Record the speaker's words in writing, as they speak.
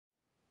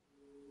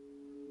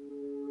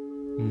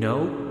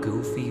No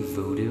goofy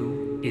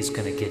voodoo is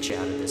gonna get you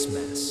out of this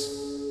mess.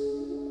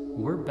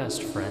 We're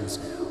best friends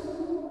now.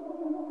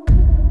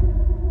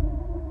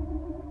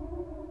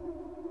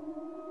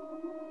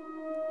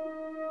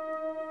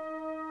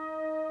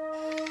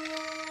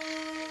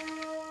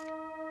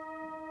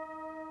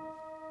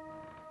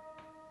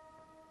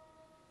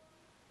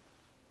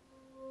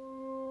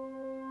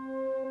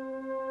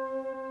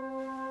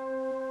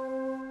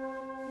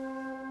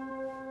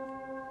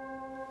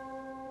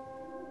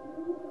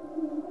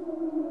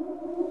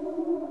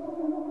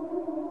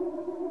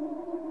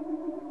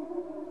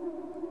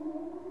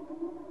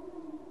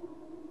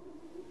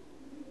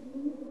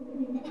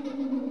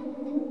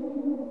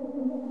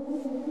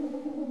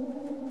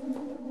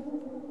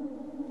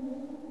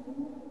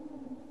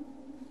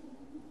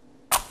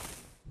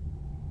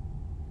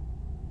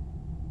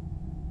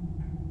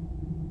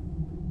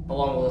 How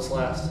long will this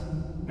last?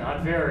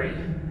 Not very.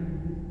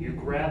 You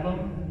grab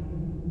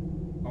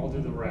him, I'll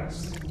do the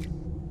rest.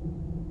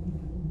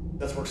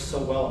 That's worked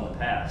so well in the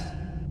past.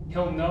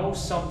 He'll know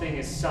something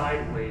is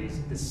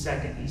sideways the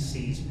second he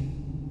sees me.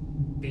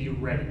 Be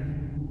ready.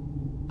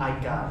 I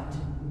got it.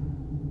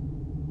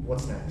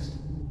 What's next?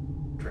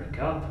 Drink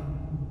up.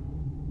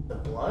 The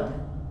blood?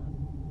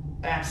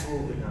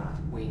 Absolutely not.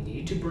 We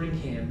need to bring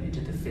him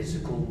into the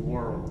physical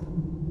world.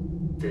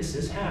 This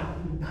is how.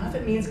 Not if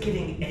it means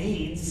getting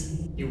AIDS.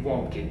 You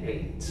won't get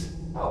AIDS.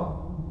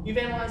 Oh, you've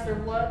analyzed their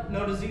blood?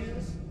 No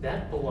diseases?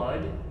 That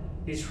blood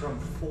is from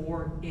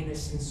 4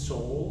 innocent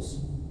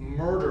souls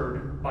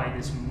murdered by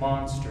this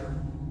monster.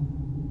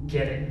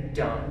 Get it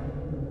done.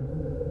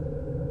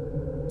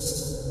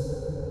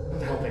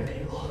 I'm helping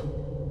people.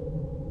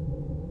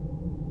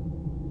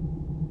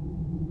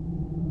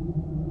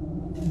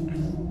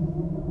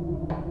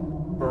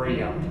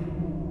 Hurry up.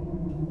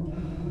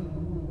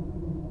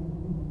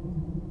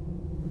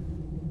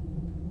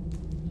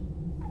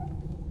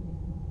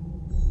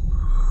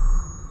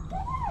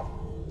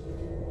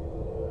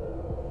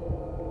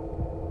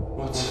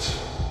 What's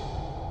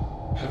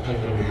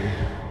happening to me?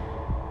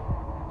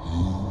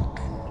 Who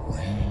do we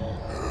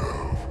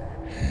have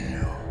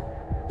here?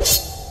 This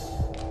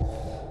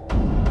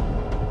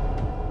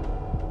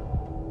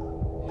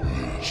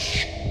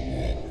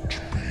won't be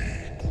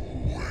quick.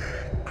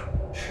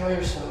 Show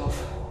yourself.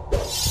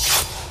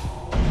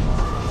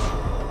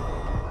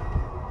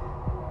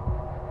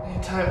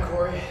 Need time,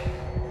 Corey.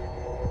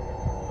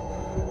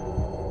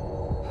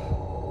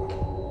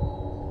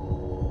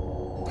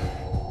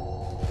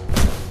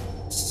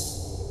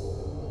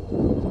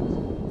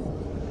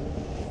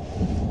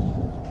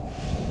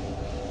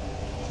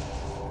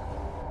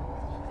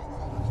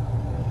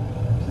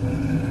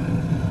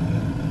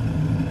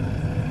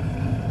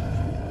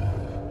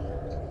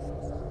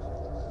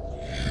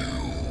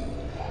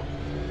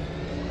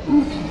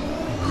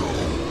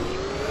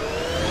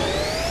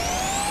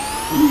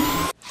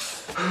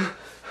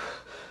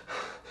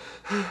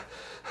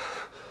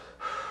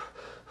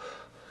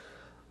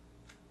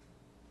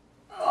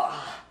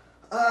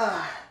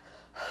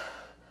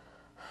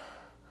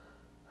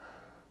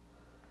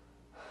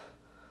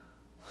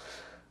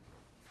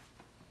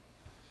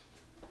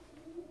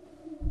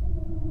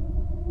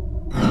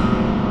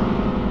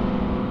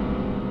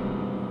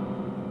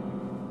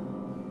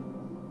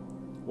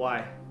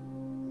 Why?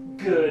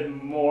 Good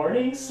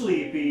morning,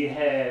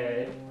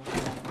 sleepyhead.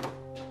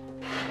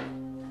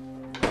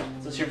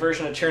 Is this your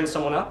version of cheering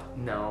someone up?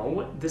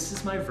 No, this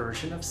is my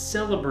version of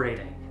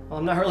celebrating. Well,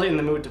 I'm not really in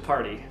the mood to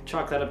party.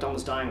 Chalk that up to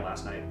almost dying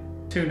last night.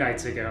 2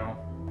 nights ago.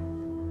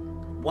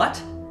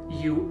 What?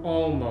 You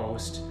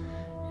almost,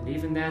 and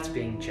even that's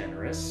being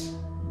generous,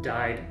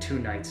 died 2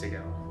 nights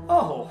ago.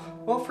 Oh,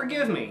 well,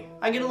 forgive me.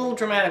 I get a little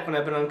dramatic when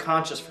I've been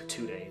unconscious for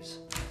 2 days.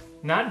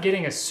 Not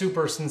getting a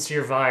super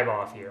sincere vibe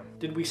off you.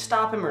 Did we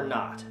stop him or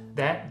not?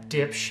 That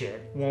dipshit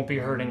won't be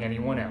hurting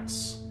anyone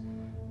else.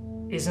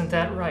 Isn't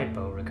that right,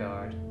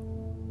 Beauregard?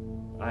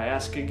 I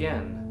ask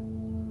again.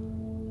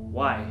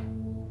 Why?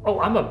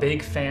 Oh, I'm a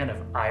big fan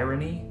of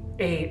irony.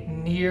 A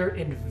near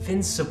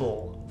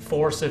invincible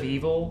force of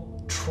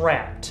evil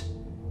trapped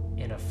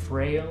in a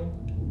frail,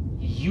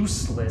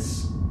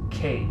 useless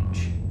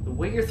cage. The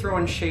way you're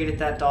throwing shade at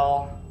that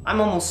doll, I'm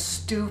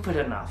almost stupid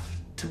enough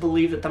to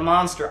believe that the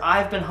monster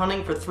I've been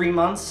hunting for 3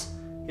 months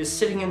is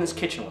sitting in this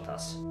kitchen with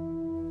us.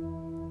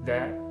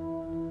 That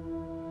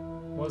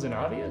wasn't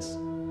obvious?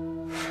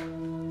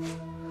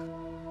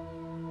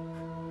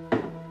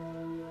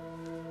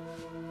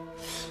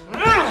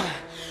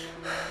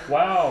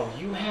 Wow,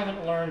 you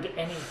haven't learned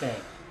anything.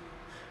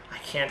 I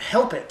can't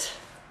help it.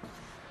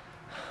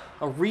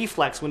 A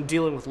reflex when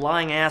dealing with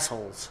lying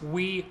assholes.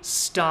 We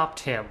stopped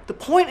him. The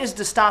point is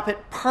to stop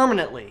it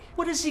permanently.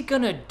 What is he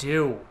gonna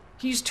do?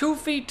 He's 2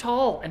 feet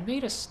tall and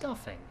made of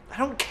stuffing. I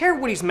don't care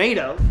what he's made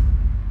of.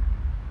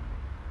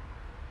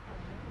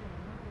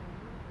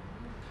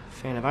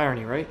 Fan of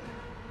irony, right?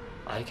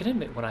 I can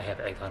admit when I have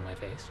egg on my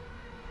face.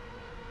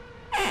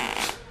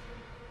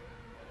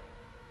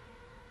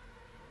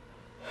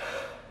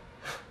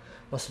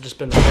 Must have just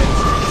been the wind.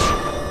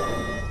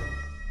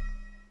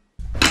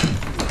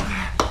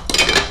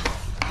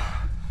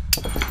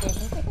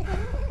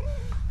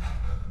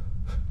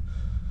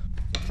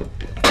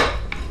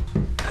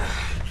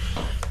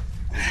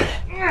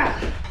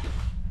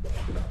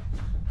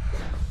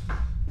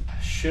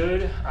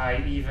 Should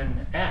I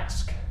even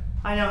ask?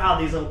 I know how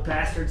these little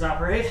bastards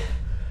operate.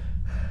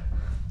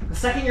 The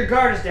second your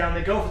guard is down,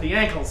 they go for the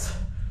ankles.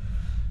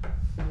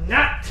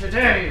 Not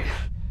today!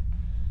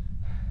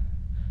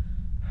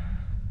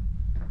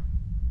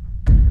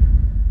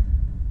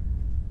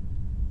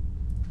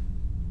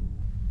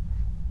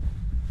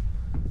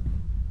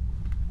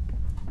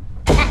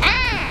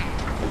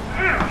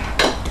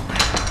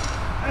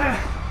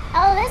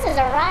 Oh, this is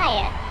a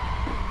riot.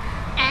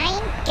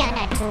 I'm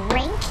gonna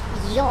drink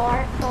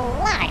your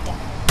blood.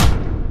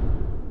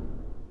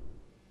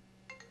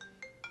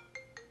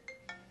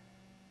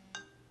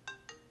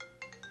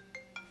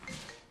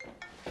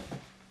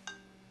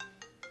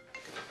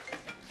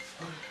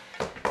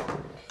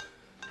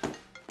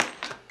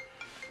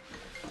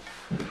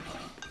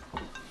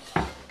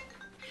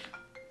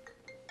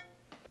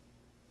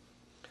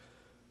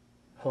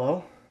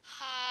 Hello?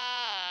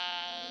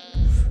 Hey.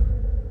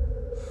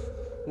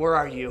 Where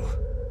are you?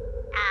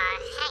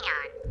 Hang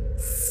on.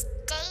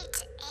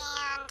 State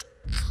and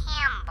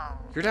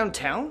Campbell. You're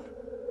downtown?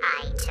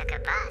 I took a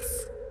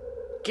bus.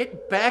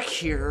 Get back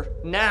here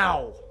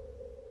now!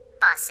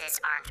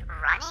 Buses aren't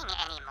running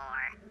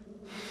anymore.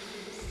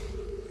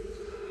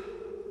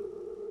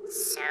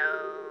 So,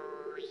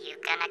 you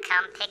gonna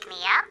come pick me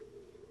up?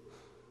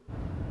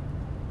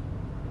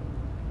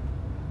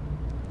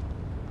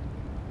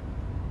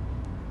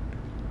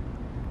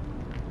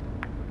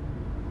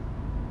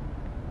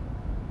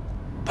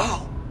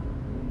 Bo!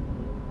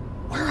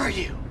 Where are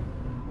you?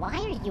 Why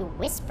are you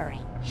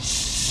whispering?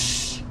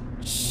 Shh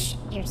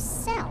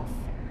yourself.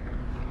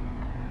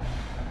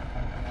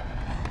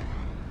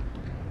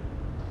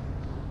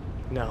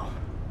 No.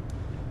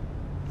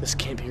 This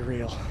can't be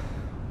real.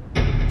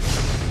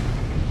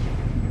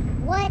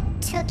 What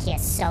took you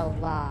so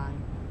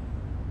long?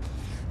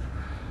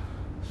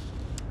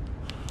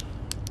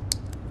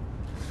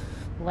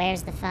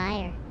 Where's the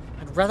fire?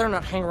 I'd rather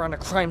not hang around a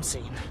crime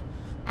scene.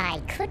 I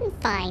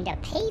couldn't find a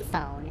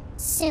payphone.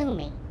 Sue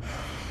me.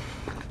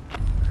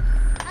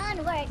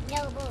 Onward,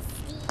 noble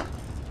steed.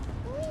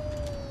 Whee!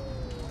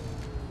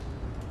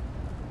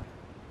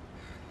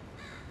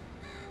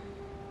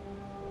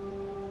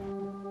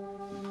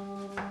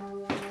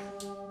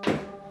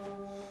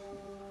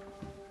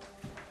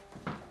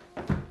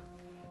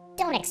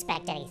 Don't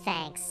expect any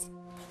thanks.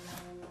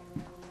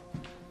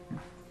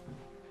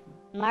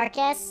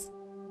 Marcus?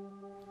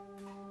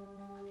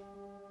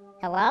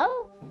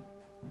 Hello?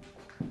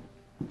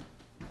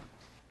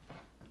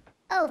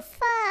 Oh,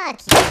 fuck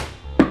you.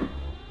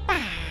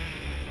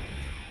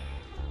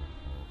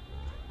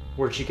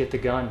 Where'd you get the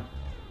gun?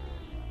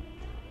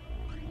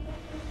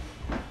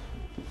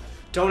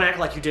 Don't act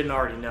like you didn't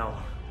already know.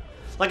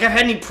 Like I've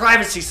had any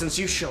privacy since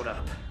you showed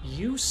up.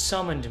 You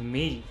summoned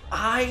me.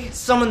 I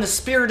summoned the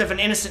spirit of an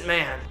innocent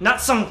man,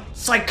 not some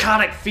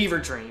psychotic fever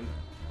dream.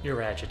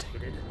 You're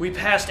agitated. We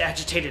passed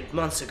agitated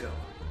months ago,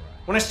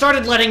 when I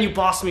started letting you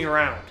boss me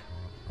around.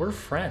 We're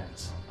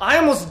friends. I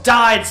almost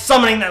died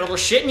summoning that little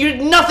shit, and you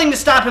did nothing to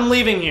stop him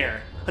leaving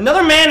here.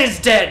 Another man is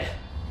dead.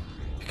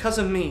 Because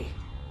of me.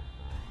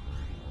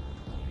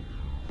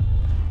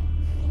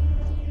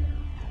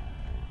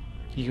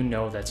 You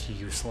know that's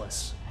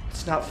useless.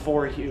 It's not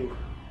for you.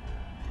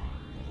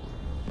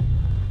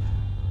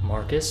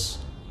 Marcus,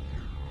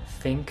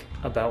 think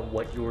about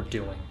what you're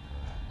doing.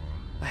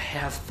 I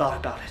have thought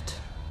about it.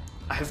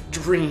 I have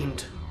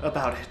dreamed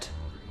about it.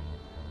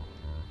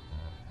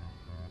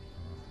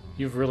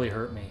 You've really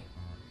hurt me.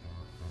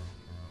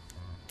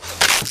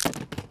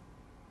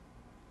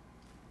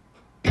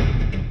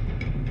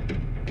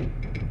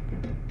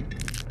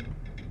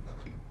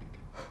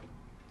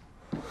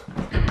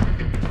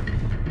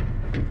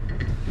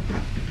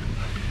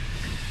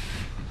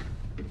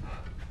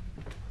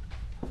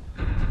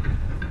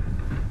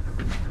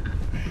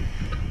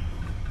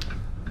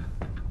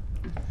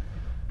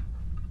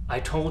 I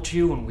told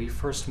you when we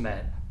first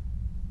met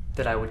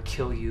that I would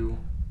kill you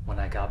when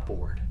I got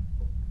bored.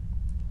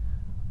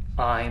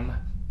 I'm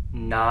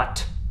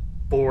not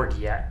bored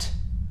yet.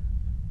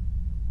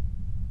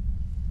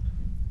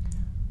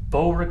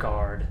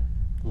 Beauregard,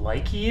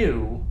 like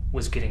you,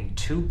 was getting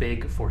too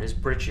big for his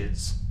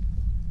britches.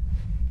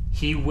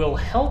 He will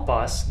help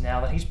us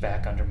now that he's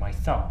back under my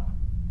thumb.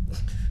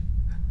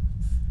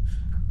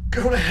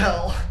 Go to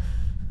hell.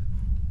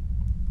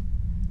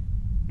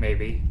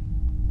 Maybe.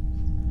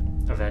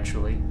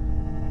 Eventually.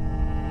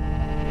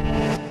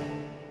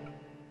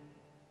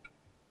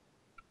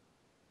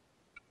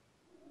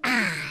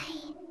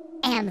 I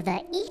am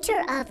the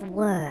eater of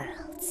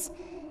worlds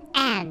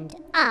and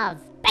of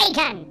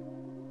bacon.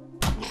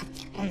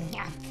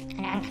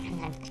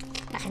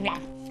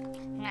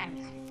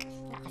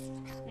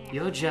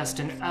 You're just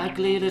an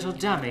ugly little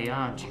dummy,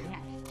 aren't you?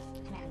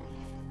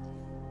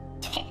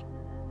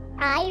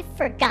 I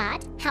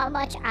forgot how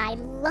much I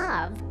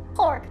love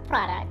pork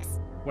products.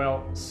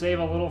 Well, save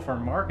a little for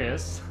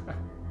Marcus.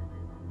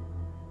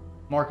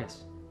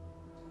 Marcus.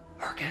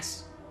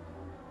 Marcus.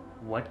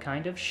 What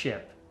kind of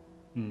ship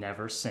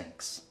never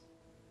sinks?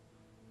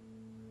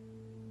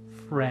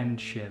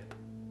 Friendship.